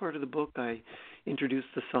first part of the book, I introduced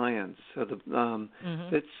the science, so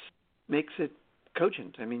that makes it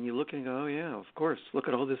cogent. I mean, you look and go, oh yeah, of course, look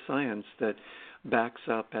at all this science that backs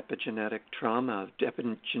up epigenetic trauma,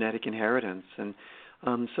 epigenetic inheritance, and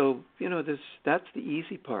So, that's the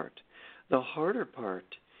easy part. The harder part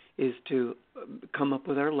is to come up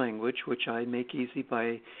with our language, which I make easy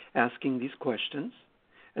by asking these questions.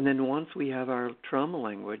 And then once we have our trauma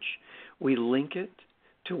language, we link it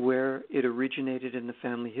to where it originated in the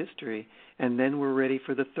family history, and then we're ready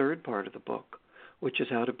for the third part of the book, which is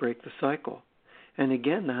how to break the cycle. And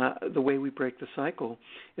again, the way we break the cycle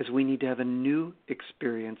is we need to have a new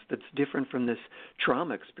experience that's different from this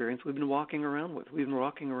trauma experience we've been walking around with. We've been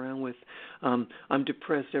walking around with, I'm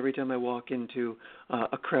depressed every time I walk into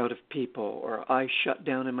a crowd of people, or I shut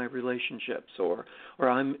down in my relationships, or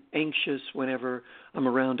I'm anxious whenever I'm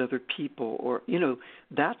around other people, or,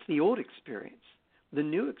 that's the old experience. The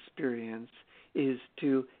new experience is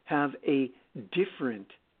to have a different,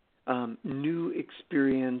 new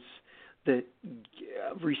experience that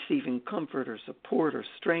receiving comfort or support or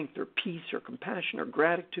strength or peace or compassion or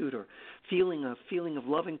gratitude or feeling a feeling of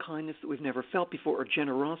loving kindness that we've never felt before, or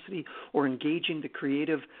generosity, or engaging the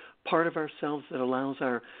creative part of ourselves that allows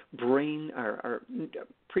our brain, our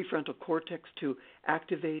prefrontal cortex to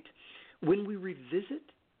activate. When we revisit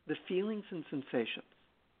the feelings and sensations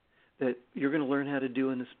that you're going to learn how to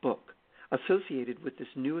do in this book associated with this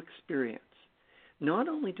new experience, not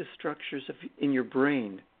only do structures in your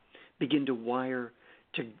brain begin to wire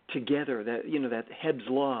together, that Hebb's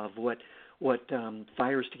law of what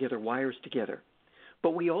fires together wires together,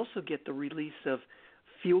 but we also get the release of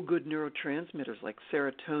feel-good neurotransmitters like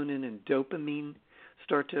serotonin and dopamine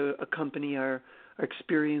start to accompany our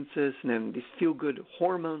experiences, and then these feel-good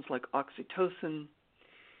hormones like oxytocin.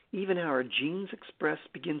 Even how our genes express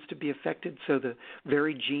begins to be affected, so the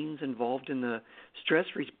very genes involved in the stress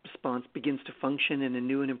response begins to function in a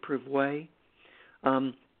new and improved way.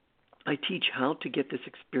 I teach how to get this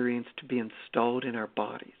experience to be installed in our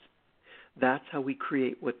bodies. That's how we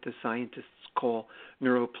create what the scientists call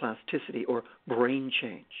neuroplasticity, or brain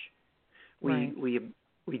change. Right.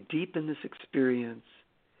 We deepen this experience,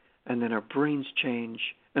 and then our brains change,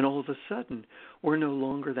 and all of a sudden we're no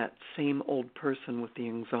longer that same old person with the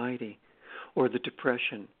anxiety or the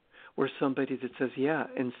depression. We're somebody that says, yeah,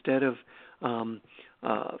 instead of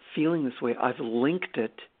feeling this way, I've linked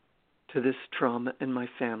it to this trauma in my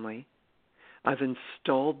family. I've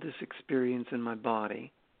installed this experience in my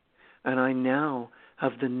body, and I now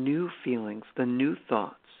have the new feelings, the new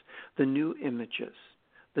thoughts, the new images,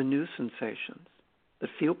 the new sensations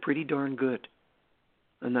that feel pretty darn good.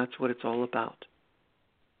 And that's what it's all about.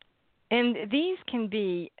 And these can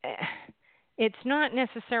be, it's not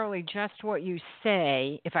necessarily just what you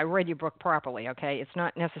say, if I read your book properly, okay? It's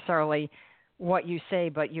not necessarily what you say,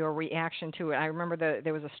 but your reaction to it. I remember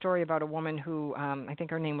there was a story about a woman who, I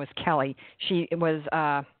think her name was Kelly. It was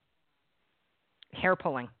hair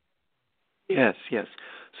pulling. Yes.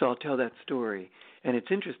 So I'll tell that story. And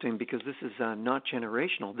it's interesting because this is not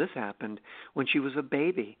generational. This happened when she was a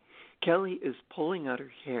baby. Kelly is pulling out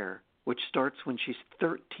her hair, which starts when she's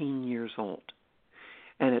 13 years old.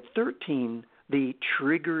 And at 13, the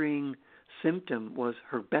triggering symptom was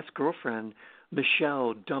her best girlfriend,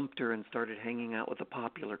 Michelle, dumped her and started hanging out with the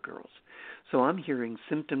popular girls. So I'm hearing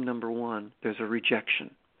symptom number one, there's a rejection.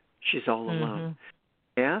 She's all alone.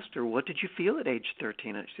 I asked her, what did you feel at age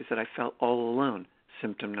 13? And she said, I felt all alone,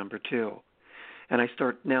 symptom number two. And I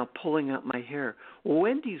start now pulling out my hair.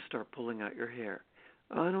 When do you start pulling out your hair?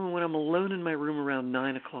 I don't know, when I'm alone in my room around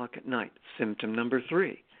 9 o'clock at night, symptom number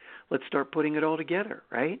three. Let's start putting it all together,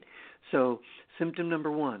 right? So symptom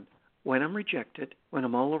number one, when I'm rejected, when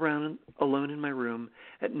I'm all around alone in my room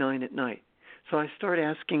at 9 at night. So I start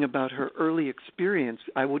asking about her early experience.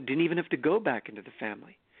 I didn't even have to go back into the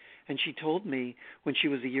family. And she told me when she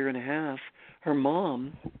was a year and a half, her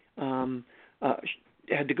mom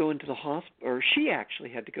had to go into the hospital, or she actually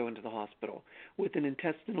had to go into the hospital with an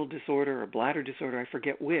intestinal disorder or bladder disorder, I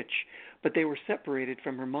forget which, but they were separated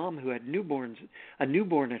from her mom who had a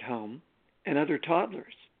newborn at home and other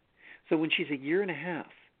toddlers. So when she's a year and a half,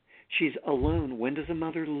 she's alone. When does a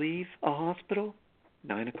mother leave a hospital?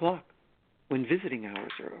 9 o'clock, when visiting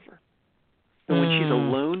hours are over. So when she's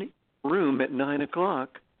alone in the room at 9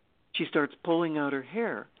 o'clock, she starts pulling out her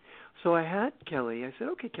hair. So I had Kelly, I said,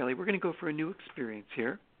 okay, Kelly, we're going to go for a new experience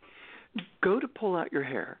here. Go to pull out your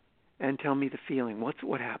hair and tell me the feeling.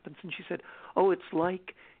 What happens? And she said, oh, it's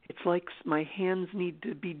like my hands need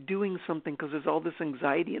to be doing something because there's all this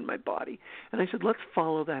anxiety in my body. And I said, let's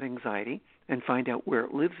follow that anxiety and find out where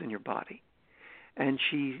it lives in your body. And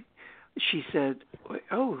she said,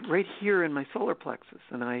 oh, right here in my solar plexus.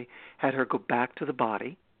 And I had her go back to the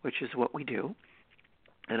body, which is what we do.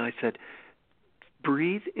 And I said,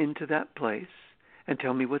 breathe into that place and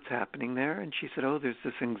tell me what's happening there. And she said, oh, there's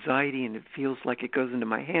this anxiety, and it feels like it goes into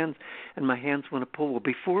my hands, and my hands want to pull. Well,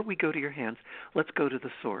 before we go to your hands, let's go to the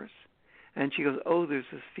source. And she goes, oh, there's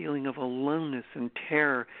this feeling of aloneness and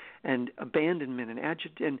terror and abandonment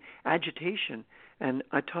and agitation. And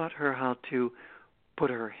I taught her how to put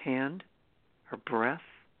her hand, her breath,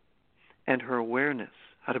 and her awareness,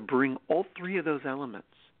 how to bring all three of those elements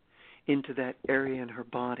into that area in her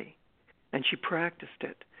body. And she practiced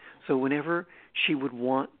it. So whenever she would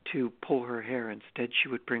want to pull her hair, instead she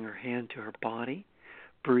would bring her hand to her body,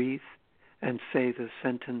 breathe, and say the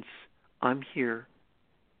sentence, I'm here,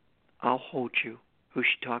 I'll hold you. Who's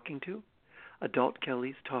she talking to? Adult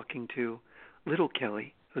Kelly's talking to little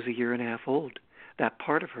Kelly, who's a year and a half old, that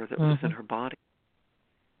part of her that was in her body.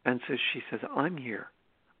 And so she says, I'm here,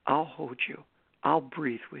 I'll hold you, I'll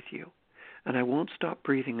breathe with you, and I won't stop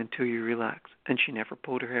breathing until you relax. And she never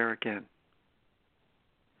pulled her hair again.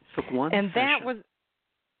 Took one and session. That was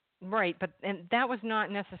right, and that was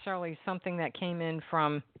not necessarily something that came in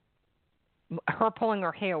from her pulling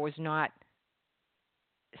her hair. Was not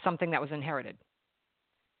something that was inherited.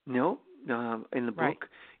 No, in the book,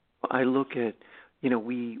 I look at,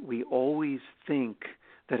 we always think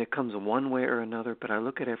that it comes one way or another, but I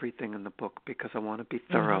look at everything in the book because I want to be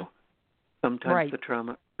thorough. Sometimes the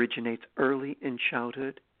trauma originates early in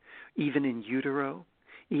childhood, even in utero,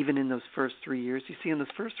 even in those first 3 years. You see, in those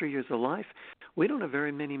first 3 years of life, we don't have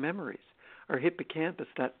very many memories. Our hippocampus,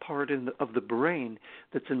 that part of the brain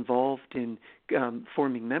that's involved in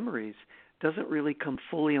forming memories, doesn't really come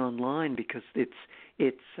fully online because its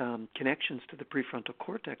connections to the prefrontal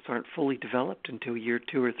cortex aren't fully developed until year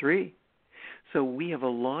 2 or 3. So we have a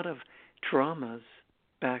lot of traumas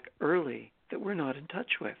back early that we're not in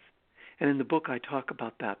touch with. And in the book I talk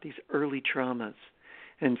about that, these early traumas.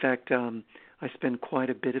 In fact, I spend quite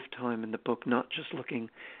a bit of time in the book not just looking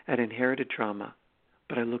at inherited trauma,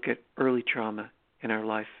 but I look at early trauma in our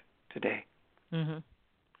life today.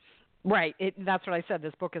 Right. That's what I said.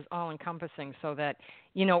 This book is all-encompassing so that,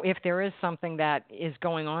 if there is something that is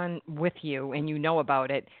going on with you and you know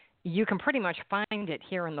about it, you can pretty much find it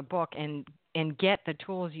here in the book and get the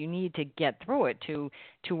tools you need to get through it, to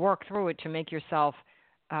work through it, to make yourself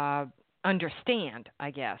understand,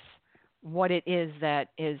 I guess, what it is that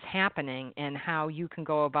is happening and how you can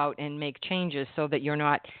go about and make changes so that you're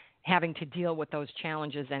not having to deal with those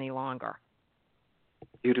challenges any longer.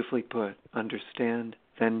 Beautifully put. Understand,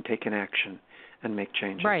 then take an action and make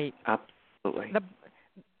changes. Right. Absolutely.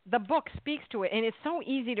 The book speaks to it, and it's so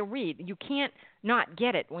easy to read. You can't not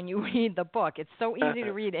get it when you read the book. It's so easy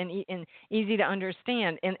to read and easy to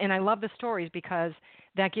understand. And I love the stories because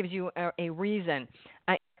that gives you a reason.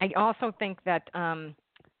 I also think that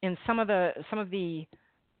in some of the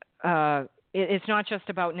it's not just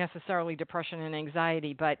about necessarily depression and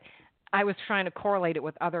anxiety, but I was trying to correlate it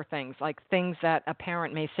with other things, like things that a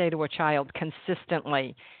parent may say to a child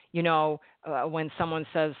consistently. When someone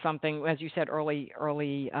says something, as you said, early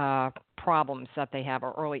problems that they have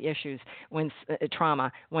or early issues, when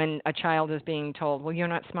trauma, when a child is being told, well, you're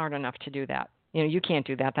not smart enough to do that. You can't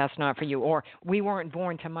do that. That's not for you. Or we weren't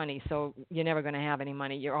born to money, so you're never going to have any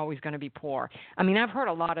money. You're always going to be poor. I mean, I've heard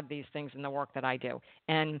a lot of these things in the work that I do.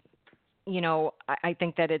 And, I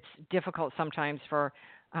think that it's difficult sometimes for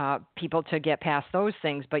people to get past those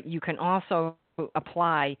things, but you can also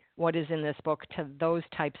apply what is in this book to those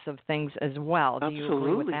types of things as well. Do you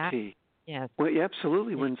agree with that? T. Yes. Well, yeah,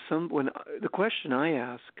 absolutely. When the question I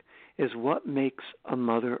ask is, what makes a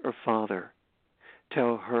mother or father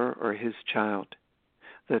tell her or his child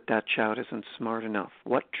that child isn't smart enough?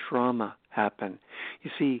 What trauma happened?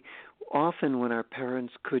 You see, often when our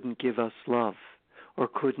parents couldn't give us love or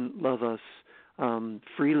couldn't love us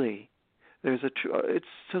freely, it's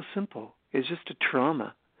so simple. It's just a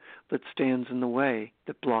trauma that stands in the way,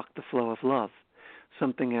 that blocked the flow of love.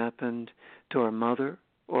 Something happened to our mother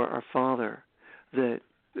or our father that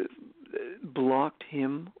blocked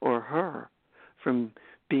him or her from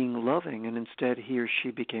being loving, and instead he or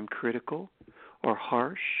she became critical or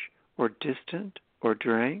harsh or distant or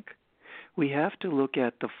drank. We have to look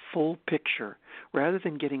at the full picture rather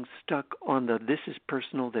than getting stuck on the this is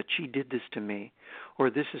personal that she did this to me or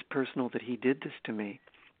this is personal that he did this to me.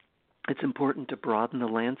 It's important to broaden the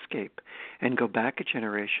landscape and go back a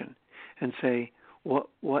generation and say,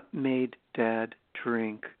 what made Dad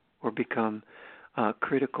drink or become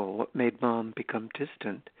critical? What made Mom become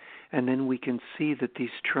distant? And then we can see that these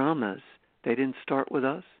traumas, they didn't start with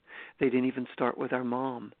us. They didn't even start with our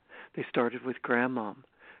mom. They started with Grandmom.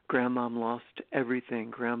 Grandmom lost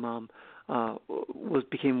everything. Grandmom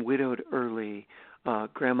became widowed early.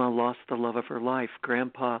 Grandma lost the love of her life.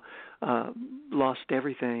 Grandpa lost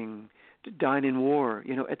everything died in war,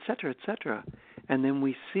 et cetera, et cetera. And then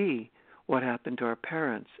we see what happened to our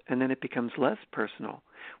parents, and then it becomes less personal.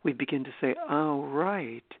 We begin to say, oh,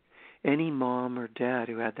 right, any mom or dad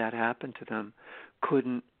who had that happen to them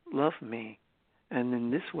couldn't love me. And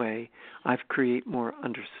in this way, I've created more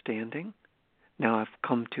understanding. Now I've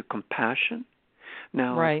come to compassion.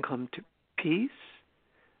 Now I've come to peace.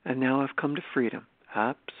 And now I've come to freedom.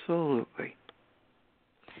 Absolutely.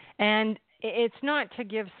 And it's not to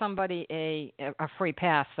give somebody a free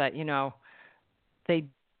pass that, they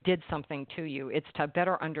did something to you. It's to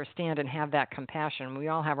better understand and have that compassion. We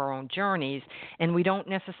all have our own journeys, and we don't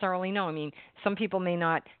necessarily know. I mean, some people may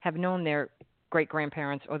not have known their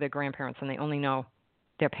great-grandparents or their grandparents, and they only know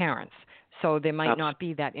their parents. So there might not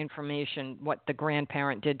be that information, what the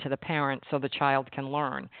grandparent did to the parent, so the child can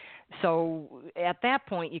learn. So at that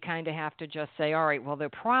point, you kind of have to just say, all right, well, there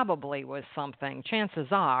probably was something. Chances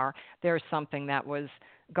are there's something that was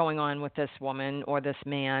going on with this woman or this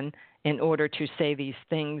man in order to say these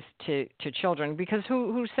things to children. Because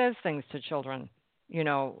who says things to children,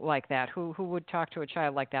 like that? Who would talk to a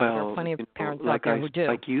child like that? Well, there are plenty of parents out there who do.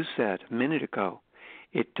 Like you said a minute ago,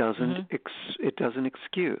 it doesn't it doesn't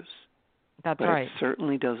excuse. That's but right. It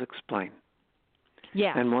certainly does explain.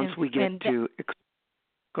 Yeah. And once we get to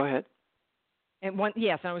go ahead. And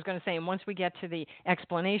yes, I was going to say, and once we get to the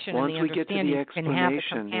explanation once and the we get to the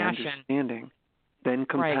explanation, the understanding, then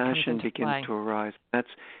compassion begins to arise.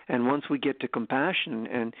 And once we get to compassion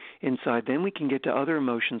and inside, then we can get to other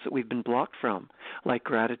emotions that we've been blocked from, like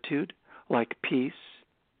gratitude, like peace,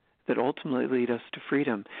 that ultimately lead us to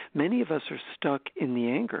freedom. Many of us are stuck in the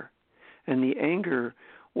anger, and the anger.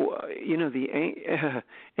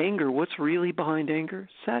 Anger, what's really behind anger?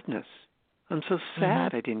 Sadness. I'm so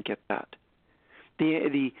sad I didn't get that.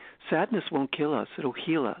 The sadness won't kill us. It'll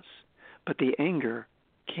heal us. But the anger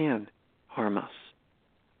can harm us.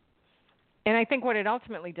 And I think what it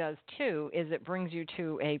ultimately does, too, is it brings you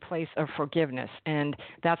to a place of forgiveness. And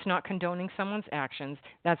that's not condoning someone's actions.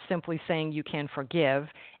 That's simply saying you can forgive.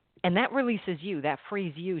 And that releases you, that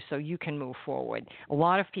frees you so you can move forward. A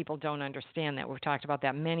lot of people don't understand that. We've talked about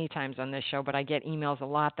that many times on this show, but I get emails a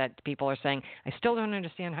lot that people are saying, I still don't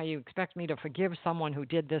understand how you expect me to forgive someone who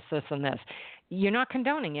did this, this, and this. You're not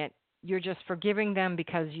condoning it. You're just forgiving them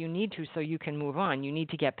because you need to so you can move on. You need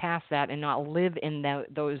to get past that and not live in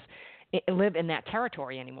live in that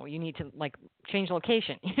territory anymore. You need to change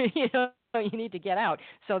location. You need to get out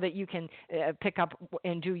so that you can pick up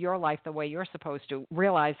and do your life the way you're supposed to.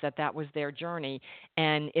 Realize that was their journey,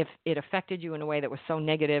 and if it affected you in a way that was so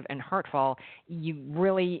negative and hurtful, you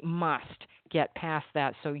really must get past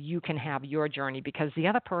that so you can have your journey, because the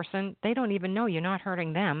other person, they don't even know you're not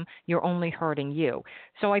hurting them. You're only hurting you.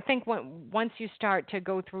 So I think once you start to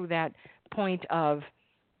go through that point of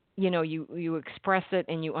you express it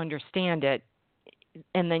and you understand it,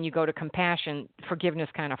 and then you go to compassion, forgiveness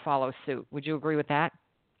kind of follows suit. Would you agree with that?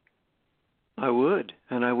 I would,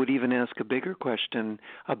 and I would even ask a bigger question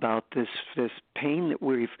about this pain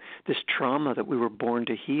this trauma that we were born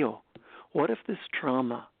to heal. What if this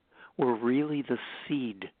trauma were really the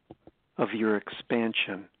seed of your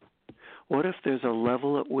expansion? What if there's a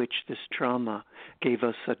level at which this trauma gave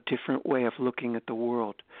us a different way of looking at the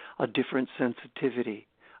world, a different sensitivity,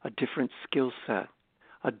 a different skill set,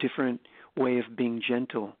 a different way of being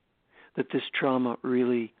gentle, that this trauma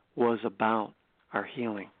really was about our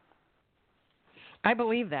healing? I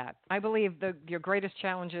believe that. I believe your greatest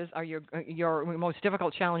challenges are your most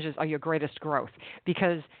difficult challenges are your greatest growth,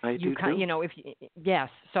 because yes.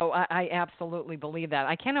 So I absolutely believe that.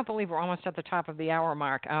 I cannot believe we're almost at the top of the hour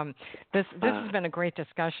mark. This has been a great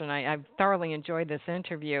discussion. I've thoroughly enjoyed this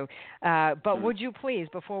interview. But would you please,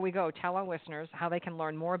 before we go, tell our listeners how they can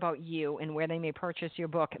learn more about you and where they may purchase your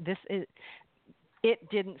book? It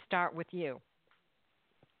Didn't Start With You.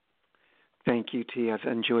 Thank you, T. I've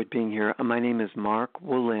enjoyed being here. My name is Mark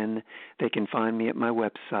Wolynn. They can find me at my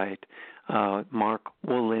website,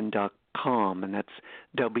 markwolynn.com, and that's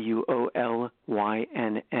WOLYNN,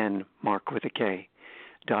 Mark with a K,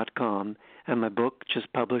 .com. And my book,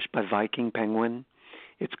 just published by Viking Penguin,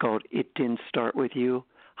 it's called It Didn't Start With You,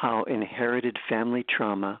 How Inherited Family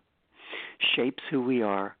Trauma Shapes Who We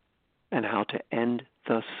Are and How to End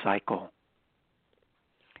the Cycle.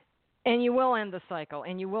 And you will end the cycle,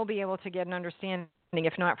 and you will be able to get an understanding.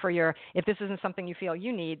 If this isn't something you feel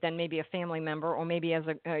you need, then maybe a family member, or maybe as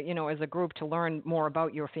a group, to learn more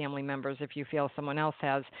about your family members. If you feel someone else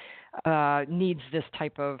needs this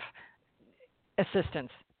type of assistance,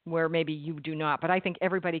 where maybe you do not. But I think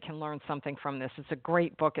everybody can learn something from this. It's a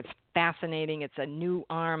great book. It's fascinating. It's a new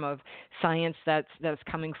arm of science that's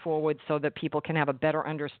coming forward so that people can have a better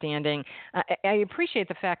understanding. I appreciate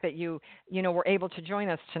the fact that you were able to join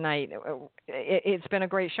us tonight. It's been a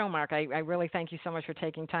great show, Mark. I really thank you so much for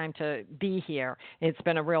taking time to be here. It's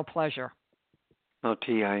been a real pleasure. Oh,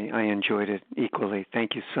 T, I enjoyed it equally.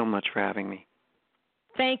 Thank you so much for having me.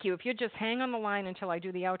 Thank you. If you just hang on the line until I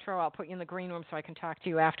do the outro, I'll put you in the green room so I can talk to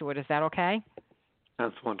you afterward. Is that okay?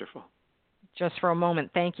 That's wonderful. Just for a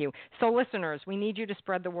moment. Thank you. So, listeners, we need you to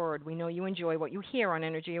spread the word. We know you enjoy what you hear on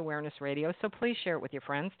Energy Awareness Radio, so please share it with your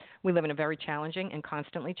friends. We live in a very challenging and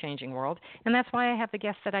constantly changing world, and that's why I have the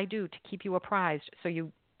guests that I do, to keep you apprised so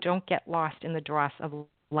you don't get lost in the dross of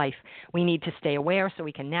life. We need to stay aware so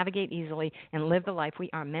we can navigate easily and live the life we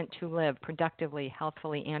are meant to live, productively,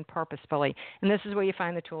 healthfully, and purposefully. And this is where you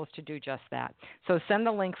find the tools to do just that. So send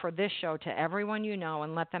the link for this show to everyone you know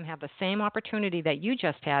and let them have the same opportunity that you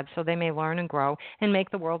just had so they may learn and grow and make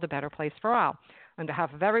the world a better place for all. On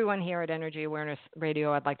behalf of everyone here at Energy Awareness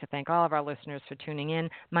Radio, I'd like to thank all of our listeners for tuning in.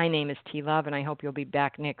 My name is T. Love, and I hope you'll be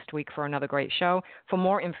back next week for another great show. For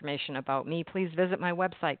more information about me, please visit my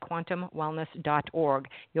website, quantumwellness.org.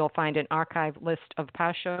 You'll find an archived list of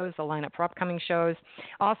past shows, a lineup for upcoming shows.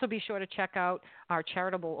 Also, be sure to check out our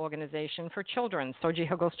charitable organization for children, Soji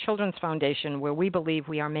Huggles Children's Foundation, where we believe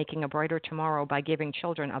we are making a brighter tomorrow by giving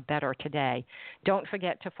children a better today. Don't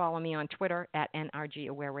forget to follow me on Twitter at NRG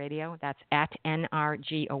Aware Radio. That's at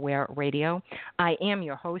NRG Aware Radio. I am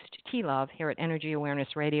your host, T. Love, here at Energy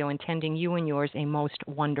Awareness Radio, intending you and yours a most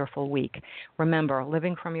wonderful week. Remember,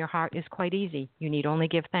 living from your heart is quite easy. You need only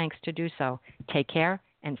give thanks to do so. Take care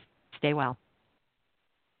and stay well.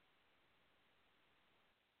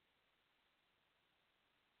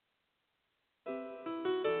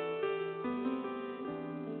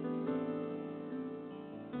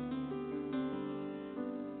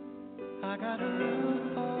 I got a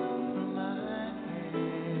roof over my head.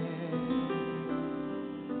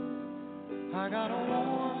 I got a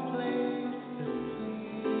warm place to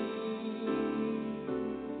sleep.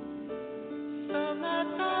 Some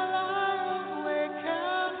nights I lie awake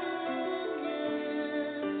counting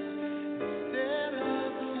years instead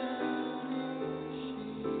of counting sheep.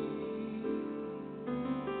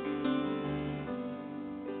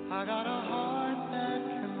 I got a heart that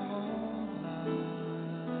can hold love.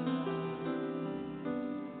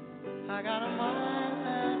 I got a mind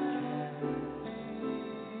that can think.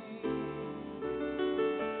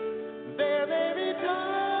 There may be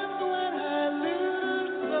times when I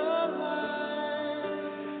lose the light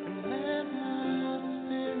and let my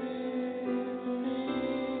spirit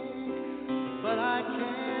sink, but I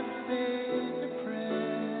can't stay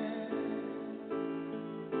depressed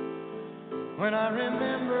when I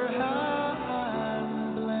remember how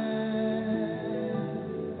I'm blessed.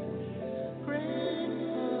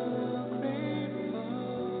 Grateful,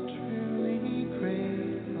 grateful, truly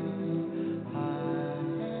grateful I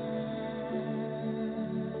am.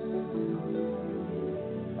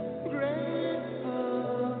 Grateful,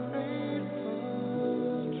 grateful,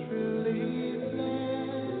 truly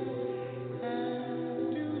blessed and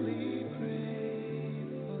duly grateful.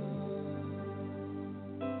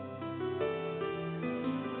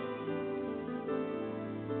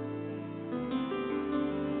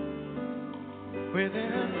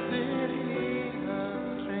 Within a city of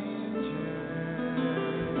strangers,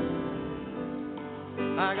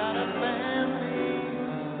 I got a family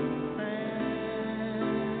of friends.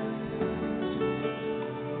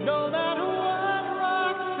 No matter what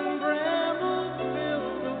rocks and brambles fill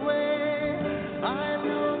the way, I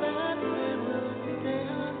know that they will stay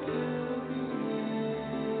until the end.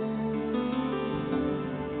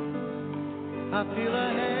 I feel a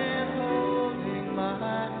hand holding my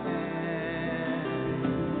hand.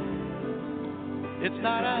 It's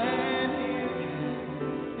not a hand